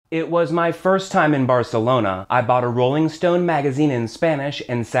It was my first time in Barcelona. I bought a Rolling Stone magazine in Spanish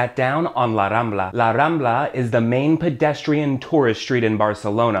and sat down on La Rambla. La Rambla is the main pedestrian tourist street in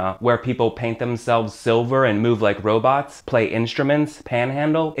Barcelona, where people paint themselves silver and move like robots, play instruments,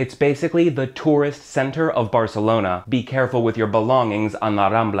 panhandle. It's basically the tourist center of Barcelona. Be careful with your belongings on La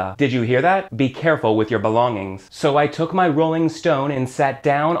Rambla. Did you hear that? Be careful with your belongings. So I took my Rolling Stone and sat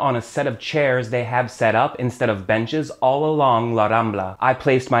down on a set of chairs they have set up instead of benches all along La Rambla. I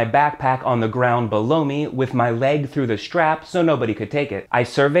placed my backpack on the ground below me with my leg through the strap so nobody could take it. I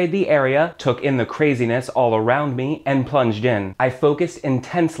surveyed the area, took in the craziness all around me, and plunged in. I focused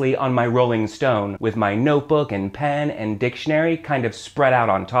intensely on my Rolling Stone, with my notebook and pen and dictionary kind of spread out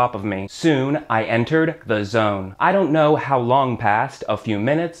on top of me. Soon, I entered the zone. I don't know how long passed, a few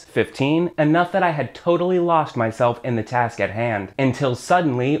minutes, 15, enough that I had totally lost myself in the task at hand. Until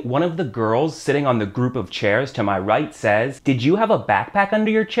suddenly, one of the girls sitting on the group of chairs to my right says, "Did you have a backpack under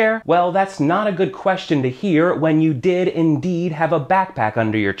your chair?" Well, that's not a good question to hear when you did indeed have a backpack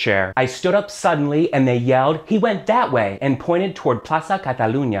under your chair. I stood up suddenly and they yelled, "He went that way," and pointed toward Plaza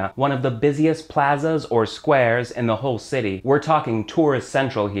Catalunya, one of the busiest plazas or squares in the whole city. We're talking tourist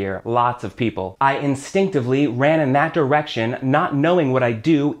central here, lots of people. I instinctively ran in that direction, not knowing what I'd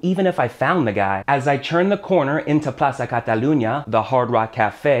do even if I found the guy. As I turned the corner into Plaza Catalunya, the Hard Rock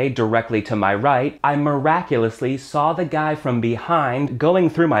Cafe directly to my right, I miraculously saw the guy from behind going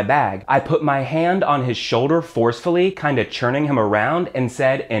through my bag. I put my hand on his shoulder forcefully, kinda churning him around, and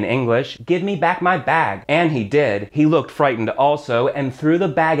said in English, "Give me back my bag." And he did. He looked frightened also and threw the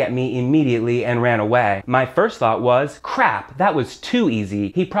bag at me immediately and ran away. My first thought was, crap, that was too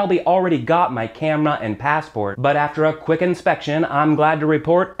easy. He probably already got my camera and passport. But after a quick inspection, I'm glad to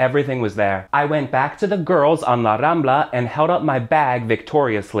report everything was there. I went back to the girls on La Rambla and held up my bag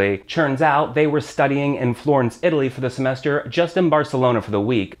victoriously. Turns out they were studying in Florence, Italy for the semester, just in Barcelona for the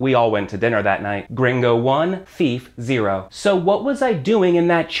week. We all went to dinner that night. Gringo 1, thief 0. So what was I doing in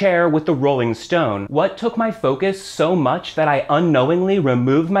that chair with the Rolling Stone? What took my focus so much that I unknowingly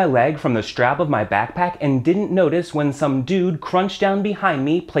removed my leg from the strap of my backpack and didn't notice when some dude crunched down behind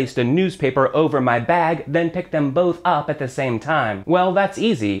me, placed a newspaper over my bag, then picked them both up at the same time? Well, that's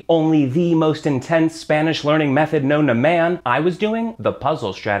easy. Only the most intense Spanish learning method known to man. I was doing the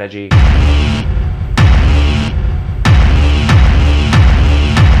puzzle strategy.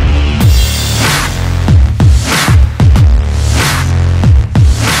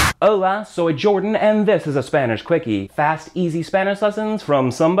 Hola, soy Jordan, and this is a Spanish Quickie. Fast, easy Spanish lessons from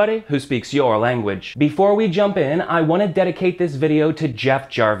somebody who speaks your language. Before we jump in, I want to dedicate this video to Jeff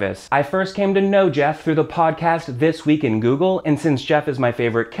Jarvis. I first came to know Jeff through the podcast This Week in Google, and since Jeff is my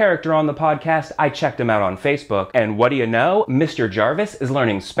favorite character on the podcast, I checked him out on Facebook. And what do you know? Mr. Jarvis is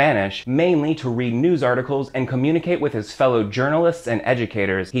learning Spanish, mainly to read news articles and communicate with his fellow journalists and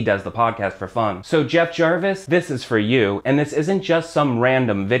educators. He does the podcast for fun. So Jeff Jarvis, this is for you, and this isn't just some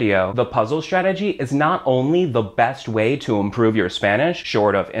random video. The puzzle strategy is not only the best way to improve your Spanish,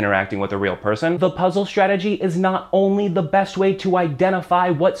 short of interacting with a real person. The puzzle strategy is not only the best way to identify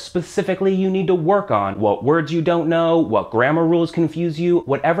what specifically you need to work on, what words you don't know, what grammar rules confuse you,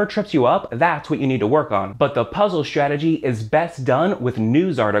 whatever trips you up, that's what you need to work on. But the puzzle strategy is best done with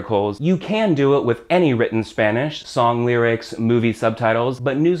news articles. You can do it with any written Spanish, song lyrics, movie subtitles,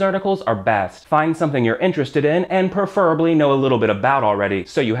 but news articles are best. Find something you're interested in and preferably know a little bit about already,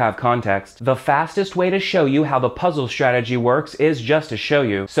 so you have context. The fastest way to show you how the puzzle strategy works is just to show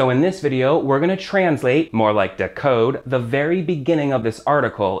you. So in this video, we're going to translate, more like decode, the very beginning of this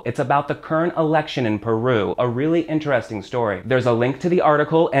article. It's about the current election in Peru, a really interesting story. There's a link to the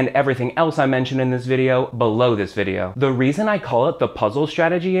article and everything else I mentioned in this video below this video. The reason I call it the puzzle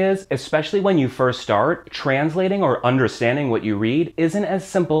strategy is, especially when you first start, translating or understanding what you read isn't as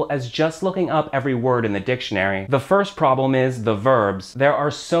simple as just looking up every word in the dictionary. The first problem is the verbs. There are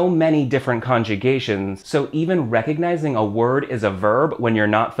so many different conjugations, so even recognizing a word is a verb when you're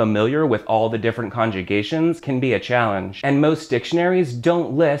not familiar with all the different conjugations can be a challenge. And most dictionaries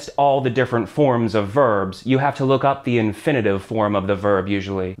don't list all the different forms of verbs. You have to look up the infinitive form of the verb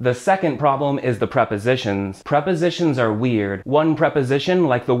usually. The second problem is the prepositions. Prepositions are weird. One preposition,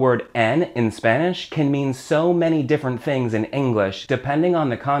 like the word en in Spanish, can mean so many different things in English, depending on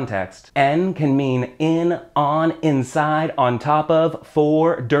the context. En can mean in, on, inside, on top of,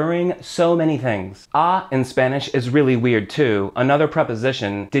 for, during, mirroring so many things. A in Spanish is really weird too. Another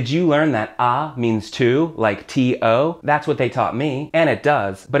preposition. Did you learn that a means to, like to? That's what they taught me, and it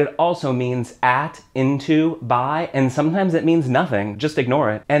does, but it also means at, into, by, and sometimes it means nothing. Just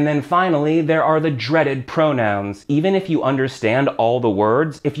ignore it. And then finally, there are the dreaded pronouns. Even if you understand all the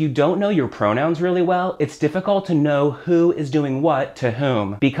words, if you don't know your pronouns really well, it's difficult to know who is doing what to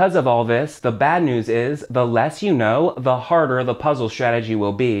whom. Because of all this, the bad news is the less you know, the harder the puzzle strategy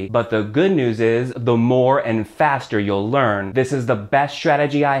will be. But the good news is the more and faster you'll learn. This is the best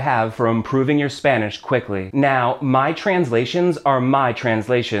strategy I have for improving your Spanish quickly. Now, my translations are my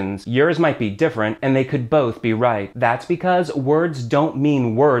translations. Yours might be different, and they could both be right. That's because words don't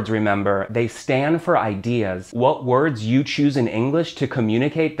mean words, remember. They stand for ideas. What words you choose in English to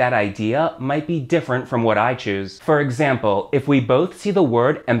communicate that idea might be different from what I choose. For example, if we both see the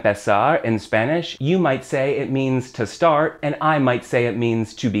word empezar in Spanish, you might say it means to start, and I might say it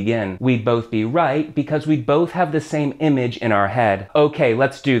means to begin. We'd both be right because we both have the same image in our head. Okay,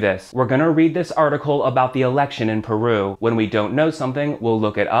 let's do this. We're gonna read this article about the election in Peru. When we don't know something, we'll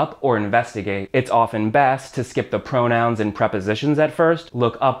look it up or investigate. It's often best to skip the pronouns and prepositions at first,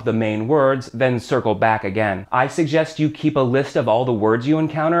 look up the main words, then circle back again. I suggest you keep a list of all the words you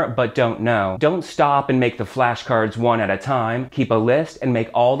encounter but don't know. Don't stop and make the flashcards one at a time. Keep a list and make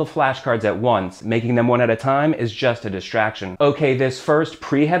all the flashcards at once. Making them one at a time is just a distraction. Okay, this first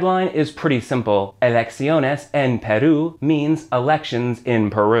pre-headline is pretty simple. Elecciones en Perú means elections in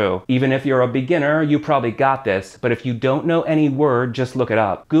Peru. Even if you're a beginner, you probably got this, but if you don't know any word, just look it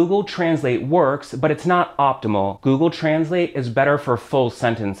up. Google Translate works, but it's not optimal. Google Translate is better for full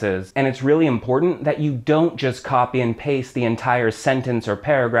sentences, and it's really important that you don't just copy and paste the entire sentence or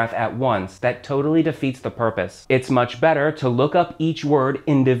paragraph at once. That totally defeats the purpose. It's much better to look up each word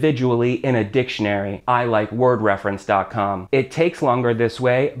individually in a dictionary. I like wordreference.com. It takes longer this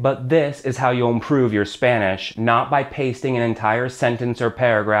way, but this is how you'll improve your Spanish, not by pasting an entire sentence or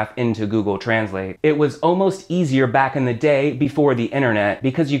paragraph into Google Translate. It was almost easier back in the day before the internet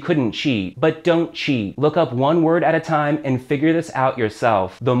because you couldn't cheat, but don't cheat. Look up one word at a time and figure this out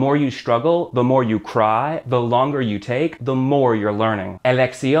yourself. The more you struggle, the more you cry, the longer you take, the more you're learning.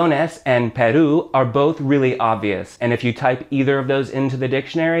 Elecciones and Peru are both really obvious, and if you type either of those into the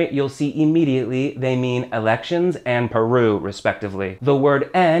dictionary, you'll see immediately they mean elections and Peru, respectively. The word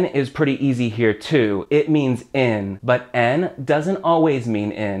en is pretty easy here too. It means in, but en doesn't always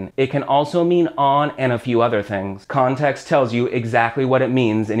mean in. It can also mean on and a few other things. Context tells you exactly what it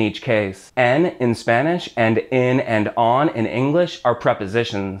means in each case. En in Spanish and in and on in English are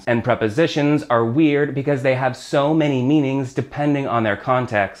prepositions, and prepositions are weird because they have so many meanings depending on their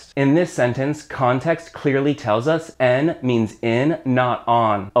context. In this sentence, context clearly tells us en means in, not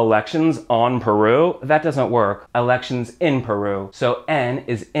on. Elections on Peru? That doesn't work. Elections in Peru. So en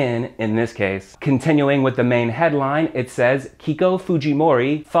is in this case. Continuing with the main headline, it says Keiko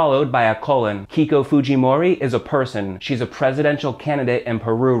Fujimori followed by a colon. Keiko Fujimori is a person. She's a presidential candidate in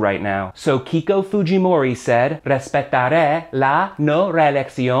Peru right now. So Keiko Fujimori said, respetaré la no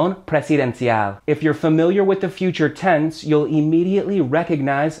reelección presidencial. If you're familiar with the future tense, you'll immediately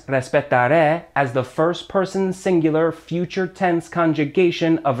recognize respetaré as the first person singular future tense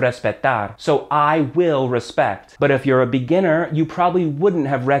conjugation of respetar. So I will respect. But if you're a beginner, you probably wouldn't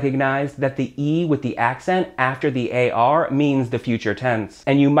have recognized that the E with the accent after the AR means the future tense.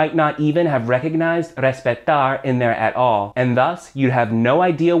 And you might not even have recognized respetar in there at all. And thus, you'd have no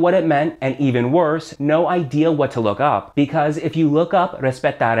idea what it meant, and even worse, no idea what to look up. Because if you look up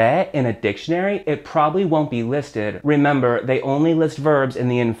respetaré in a dictionary, it probably won't be listed. Remember, they only list verbs in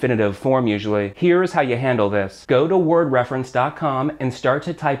the infinitive form usually. Here's how you handle this. Go to wordreference.com and start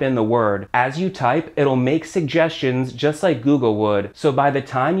to type in the word. As you type, it'll make suggestions just like Google would. So by the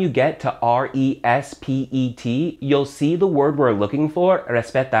time you get to RESPET, you'll see the word we're looking for,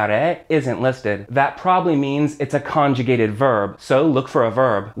 respetaré, isn't listed. That probably means it's a conjugated verb, so look for a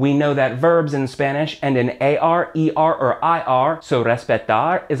verb. We know that verbs in Spanish end in AR, ER, or IR, so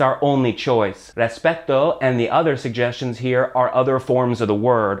respetar is our only choice. Respeto and the other suggestions here are other forms of the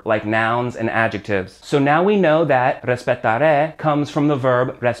word, like nouns and adjectives. So now we know that respetaré comes from the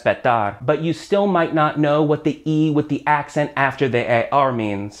verb respetar, but you still might not know what the E with the accent after the AR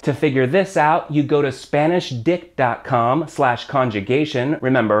means. To figure this out, you go to SpanishDict.com/conjugation,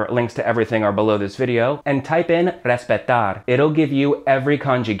 remember, links to everything are below this video, and type in respetar. It'll give you every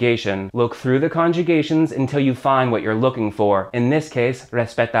conjugation. Look through the conjugations until you find what you're looking for. In this case,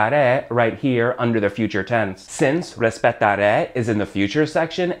 respetaré right here under the future tense. Since respetaré is in the future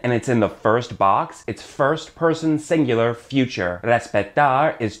section and it's in the first box, it's first person singular future.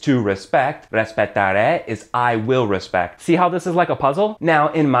 Respetar is to respect. Respetaré is I will respect. See how this is like a puzzle?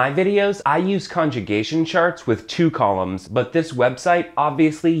 Now, in my videos, I use conjugation charts with 2 columns, but this website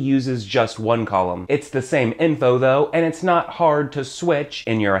obviously uses just 1 column. It's the same info though, and it's not hard to switch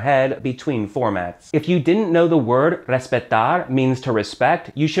in your head between formats. If you didn't know the word respetar means to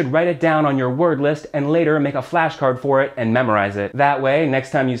respect, you should write it down on your word list and later make a flashcard for it and memorize it. That way,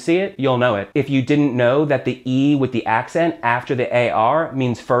 next time you see it, you'll know it. If you didn't know that the E with the accent after the AR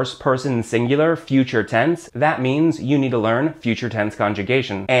means first person singular future tense, that means you need to learn future tense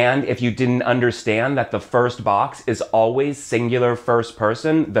conjugation. And if you didn't understand that the first box is always singular first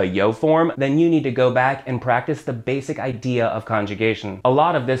person, the yo form, then you need to go back and practice the basic idea of conjugation. A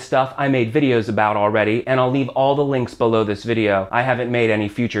lot of this stuff I made videos about already, and I'll leave all the links below this video. I haven't made any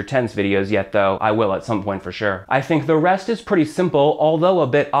future tense videos yet though. I will at some point for sure. I think the rest is pretty simple, although a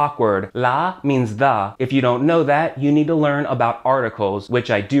bit awkward. La means the. If you don't know that, you need to learn about articles, which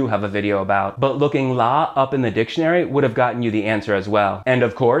I do have a video about. But looking la up in the dictionary would have gotten you the answer as well. And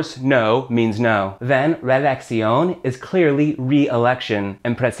of course, no means no. Then reelección is clearly re-election,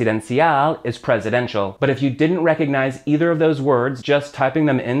 and presidencial is presidential. But if you didn't recognize either of those words, just typing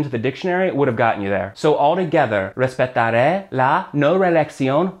them into the dictionary would have gotten you there. So altogether, respetaré la no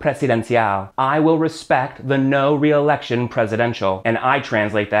reelección presidencial. I will respect the no re-election presidential. And I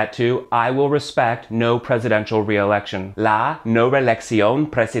translate that to, I will respect no presidential re-election. La no reelección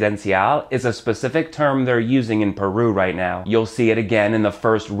presidencial is a specific term they're using in Peru right now. You'll see it again in the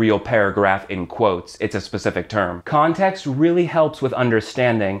first real paragraph in quotes. It's a specific term. Context really helps with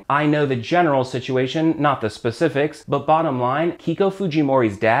understanding. I know the general situation, not the specifics, but bottom line, Keiko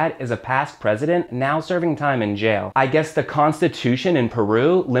Fujimori's dad is a past president now serving time in jail. I guess the constitution in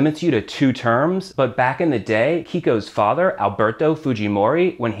Peru limits you to 2 terms, but back in the day, Keiko's father, Alberto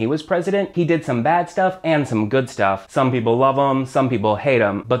Fujimori, when he was president, he did some bad stuff and some good stuff. Some people love him, some people hate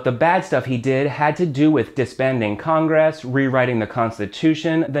him, but the bad stuff he did had to do with disbanding Congress, rewriting the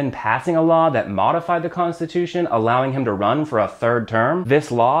Constitution, then passing a law that modified the Constitution, allowing him to run for a 3rd term.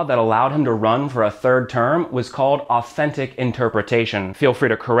 This law that allowed him to run for a 3rd term was called authentic interpretation. Feel free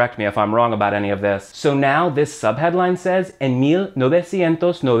to correct me if I'm wrong about any of this. So now this subheadline says, En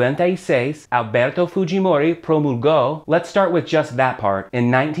 1996, Alberto Fujimori promulgó. Let's start with just that part.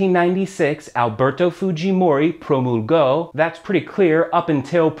 In 1996, Alberto Fujimori promulgó. That's pretty clear up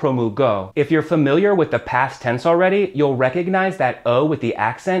until promulgó. If you're familiar with the past tense already, you'll recognize that O with the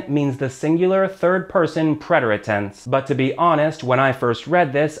accent means the singular 3rd person preterite tense. But to be honest, when I first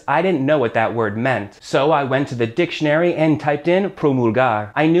read this, I didn't know what that word meant. So I went to the dictionary and typed in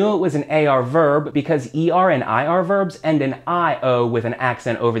promulgar. I knew it was an AR verb because ER and IR verbs end in IO with an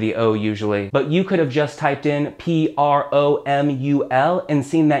accent over the O usually. But you could have just typed in PROMUL and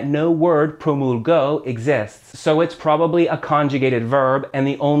seen that no word promulgó exists. So it's probably a conjugated verb, and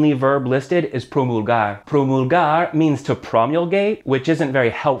the only verb listed is promulgar. Promulgar means to promulgate, which isn't very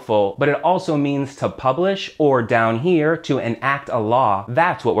helpful, but it also means to publish, or down here, to enact a law.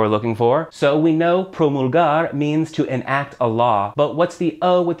 That's what we're looking for. So we know promulgar means to enact a law. But what's the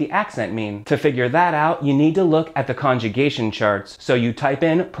O with the accent mean? To figure that out, you need to look at the conjugation charts. So you type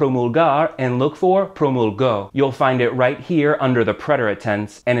in promulgar and look for promulgó. You'll find it right here under the preterite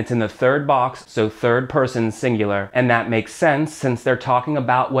tense, and it's in the 3rd box, so 3rd person singular. And that makes sense since they're talking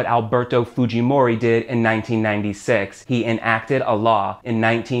about what Alberto Fujimori did in 1996. He enacted a law. In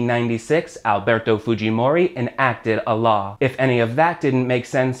 1996, Alberto Fujimori enacted a law. If any of that didn't make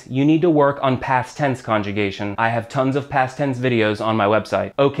sense, you need to work on past tense conjugation. I have tons of past tense videos on my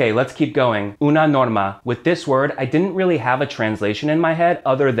website. Okay, let's keep going. Una norma. With this word, I didn't really have a translation in my head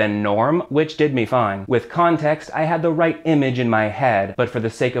other than norm, which did me fine. With context, I had the right image in my head, but for the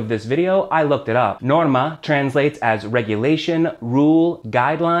sake of this video, I looked it up. Norma translates as regulation, rule,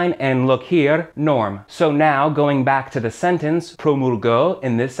 guideline, and look here, norm. So now, going back to the sentence, promulgó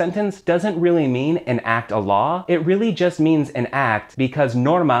in this sentence doesn't really mean enact a law. It really just means an act, because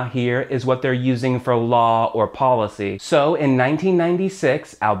norma here is what they're using for law or policy. So in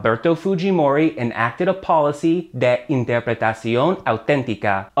 1996, Alberto Fujimori enacted a policy de interpretación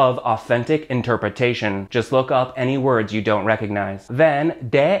auténtica, of authentic interpretation. Just look up any words you don't recognize. Then,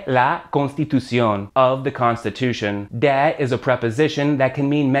 de la Constitución, of the Constitution. De is a preposition that can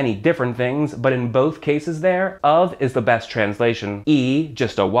mean many different things, but in both cases there, of is the best translation. E,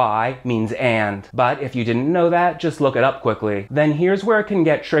 just a Y, means and. But if you didn't know that, just look it up quickly. Then here's where it can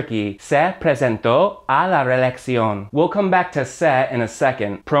get tricky. Se presentó a la reelección. We'll come back to se in a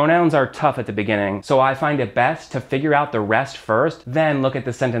second. Pronouns are tough at the beginning, so I find it best to figure out the rest first, then look at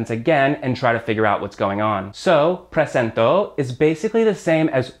the sentence again and try to figure out what's going on. So, presentó is basically the same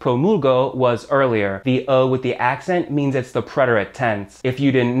as promulgó was earlier. The O with the accent means it's the preterite tense. If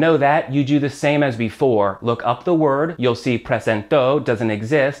you didn't know that, you do the same as before. Look up the word word, you'll see presentó doesn't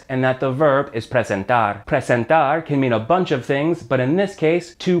exist and that the verb is presentar. Presentar can mean a bunch of things, but in this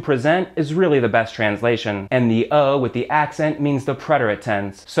case, to present is really the best translation. And the O with the accent means the preterite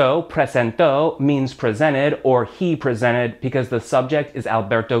tense. So presentó means presented or he presented because the subject is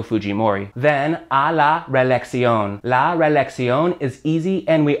Alberto Fujimori. Then a la reelección. La reelección is easy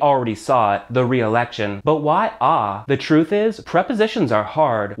and we already saw it, the re-election. But why a? The truth is, prepositions are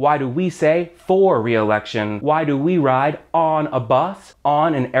hard. Why do we say for re-election? Why do we ride on a bus,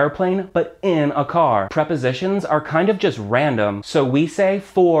 on an airplane, but in a car? Prepositions are kind of just random. So we say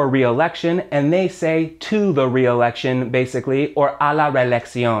for re-election and they say to the re-election basically, or a la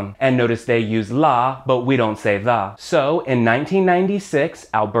reelección. And notice they use la, but we don't say the. So in 1996,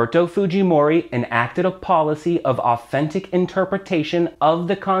 Alberto Fujimori enacted a policy of authentic interpretation of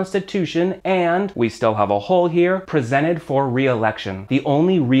the Constitution and, we still have a hole here, presented for re-election. The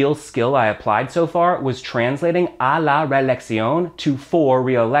only real skill I applied so far was translating a la reelección to for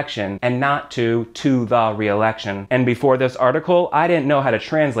re-election and not to the re-election. And before this article, I didn't know how to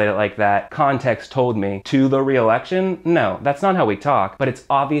translate it like that. Context told me. To the re-election? No, that's not how we talk, but it's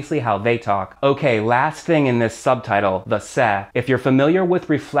obviously how they talk. Okay, last thing in this subtitle, the se. If you're familiar with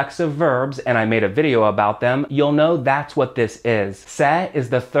reflexive verbs, and I made a video about them, you'll know that's what this is. Se is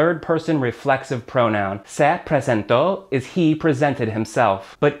the third person reflexive pronoun. Se presentó is he presented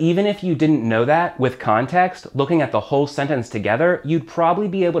himself. But even if you didn't know that, with context, looking at the whole sentence together, you'd probably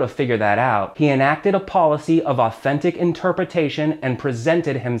be able to figure that out. He enacted a policy of authentic interpretation and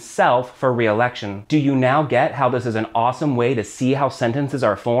presented himself for re-election. Do you now get how this is an awesome way to see how sentences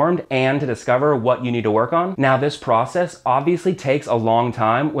are formed and to discover what you need to work on? Now, this process obviously takes a long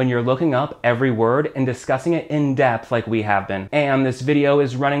time when you're looking up every word and discussing it in depth like we have been. And this video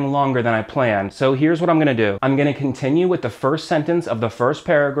is running longer than I planned, so here's what I'm gonna do. I'm gonna continue with the first sentence of the first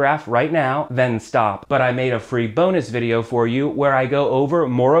paragraph right now, then stop. But I made a free bonus video for you where I go over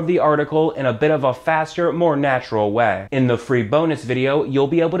more of the article in a bit of a faster, more natural way. In the free bonus video, you'll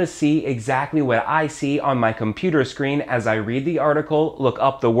be able to see exactly what I see on my computer screen as I read the article, look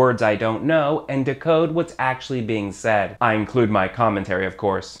up the words I don't know, and decode what's actually being said. I include my commentary, of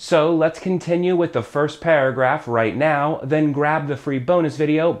course. So let's continue with the first paragraph right now, then grab the free bonus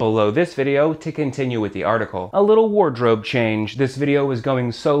video below this video to continue with the article. A little wardrobe change. This video was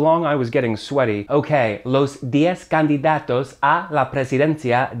going so long I was getting sweaty. Okay, los 10 candidatos a la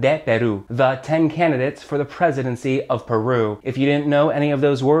presidencia de Perú. The 10 candidates for the presidency of Peru. If you didn't know any of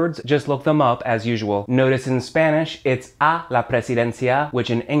those words, just look them up as usual. Notice in Spanish, it's a la presidencia, which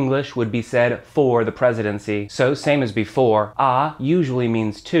in English would be said for the presidency. So same as before, a usually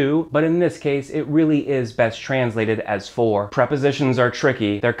means to, but in this case, it really is best translated as for. Prepositions are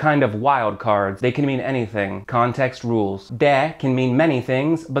tricky. They're kind of wild cards. They can mean anything. Context rules. De can mean many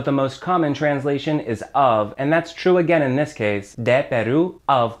things, but the most common translation is of, and that's true again in this case. De Perú,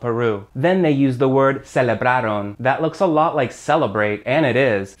 of Peru. Then they use the word celebraron. That looks a lot like celebrate, and it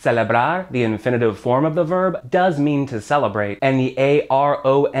is. Celebrar, the infinitive form of the verb, does mean to celebrate. And the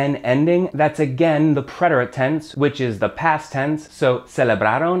aron ending, that's again the preterite tense, which is the past tense, so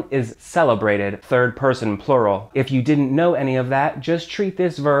celebraron is celebrated, third person plural. If you didn't know any of that, just treat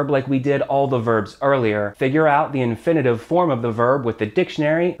this verb like we did all the verbs earlier. Figure out the infinitive form of the verb with the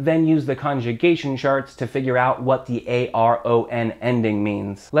dictionary, then use the conjugation charts to figure out what the aron ending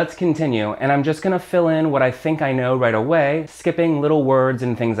means. Let's continue, and I'm just gonna fill in what I think I know right away, skipping little words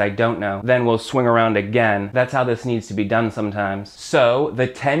and things I don't know. Then we'll swing around again. That's how this needs to be done sometimes. So, the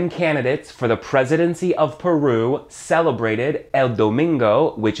 10 candidates for the presidency of Peru celebrated el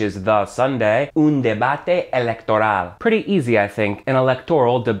domingo, which is the Sunday, un debate electoral. Pretty easy, I think, an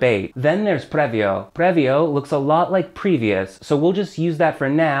electoral debate. Then there's previo. Previo looks a lot like previous, so we'll just use that for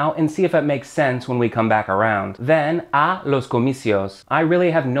now and see if it makes sense when we come back around. Then, a los comicios. I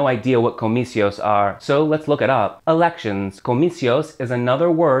really have no idea what comicios are, so let's look it up. Elections. Comicios is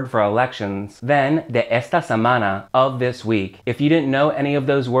another word for elections. Then, de esta semana, of this week. If you didn't know any of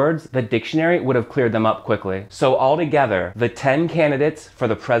those words, the dictionary would have cleared them up quickly. So altogether, the 10 candidates for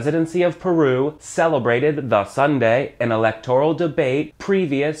the presidency of Peru celebrated the Sunday an electoral debate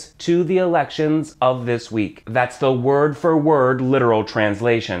previous to the elections of this week. That's the word for word literal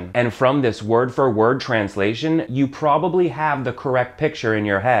translation. And from this word for word translation, you probably have the correct picture in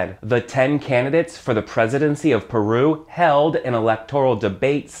your head. The 10 candidates for the presidency of Peru held an electoral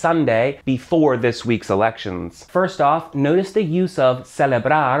debate Sunday before this week's elections. First off, notice the use of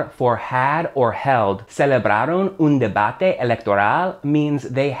celebrar for had or held. Celebraron un debate electoral means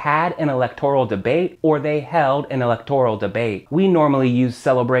they had an electoral debate or they held an electoral debate. We normally use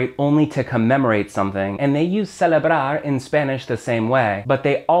celebrate only to commemorate something, and they use celebrar in Spanish the same way, but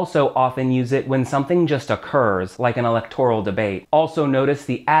they also often use it when something just occurs, like an electoral debate. Also notice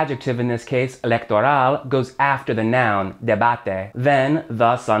the adjective in this case, electoral, goes after the noun, debate. Then,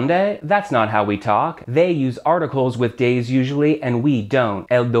 the Sunday? That's not how we talk. They use articles with days usually, and we don't.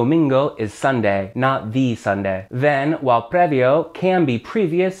 El domingo is Sunday, not the Sunday. Then, while previo can be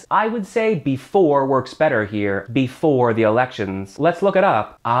previous, I would say before works better here, before the elections. Let's look it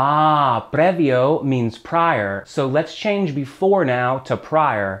up. Ah, previo means prior, so let's change before now to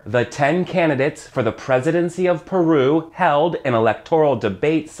prior. The 10 candidates for the presidency of Peru held an electoral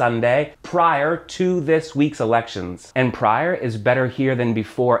debate Sunday prior to this week's elections. And prior is better here than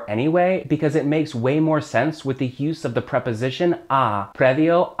before anyway, because it makes way more sense with the use of the preposition a,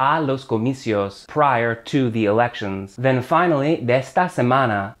 previo a los comicios, prior to the elections. Then finally, de esta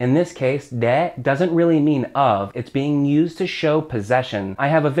semana. In this case, de doesn't really mean of, it's being used to show possession. I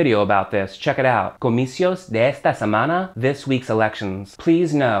have a video about this, check it out. Comicios de esta semana, this week's elections.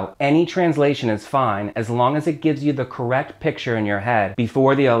 Please know, any translation is fine as long as it gives you the correct picture in your head.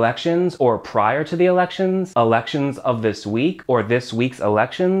 Before the elections or prior to the elections, elections of this week or this week's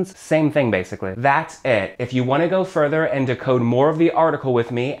elections, same thing basically. That's it. If you want to go further and decode more of the article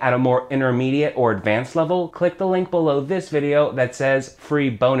with me at a more intermediate or advanced level, click the link below this video that says free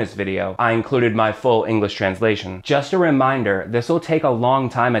bonus video. I included my full English translation. Just a reminder, this will take a long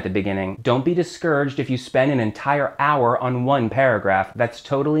time at the beginning. Don't be discouraged if you spend an entire hour on one paragraph. That's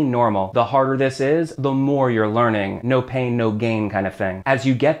totally normal. The harder this is, the more you're learning. No pain, no gain kind of thing. As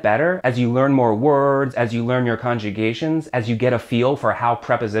you get better, as you learn more words, as you learn your conjugations, as you get a feel for how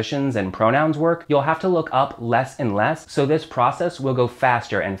prepositions and pronouns work, you'll have to look up less and less, so this process will go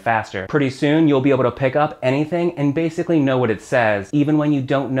faster and faster. Pretty soon, you'll be able to pick up anything and basically know what it says, even when you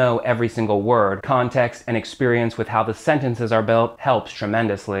don't know every single word. Context and experience with how the sentences are built helps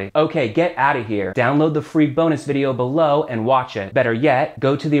tremendously. Okay, get out of here. Download the free bonus video below and watch it. Better yet,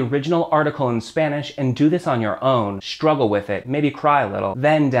 go to the original article in Spanish and do this on your own. Struggle with it, maybe cry a little.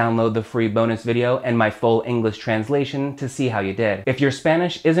 Then download the free bonus video and my full English translation to see how you did. If your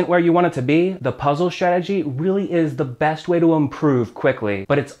Spanish isn't where you want it to be, the puzzle strategy really is the best way to improve quickly.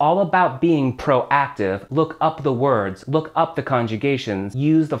 But it's all about being proactive. Look up the words, look up the conjugations,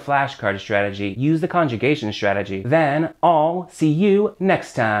 use the flashcard strategy, use the conjugation strategy. Then I'll see you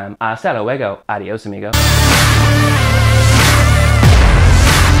next time. Hasta luego. Adios, amigo.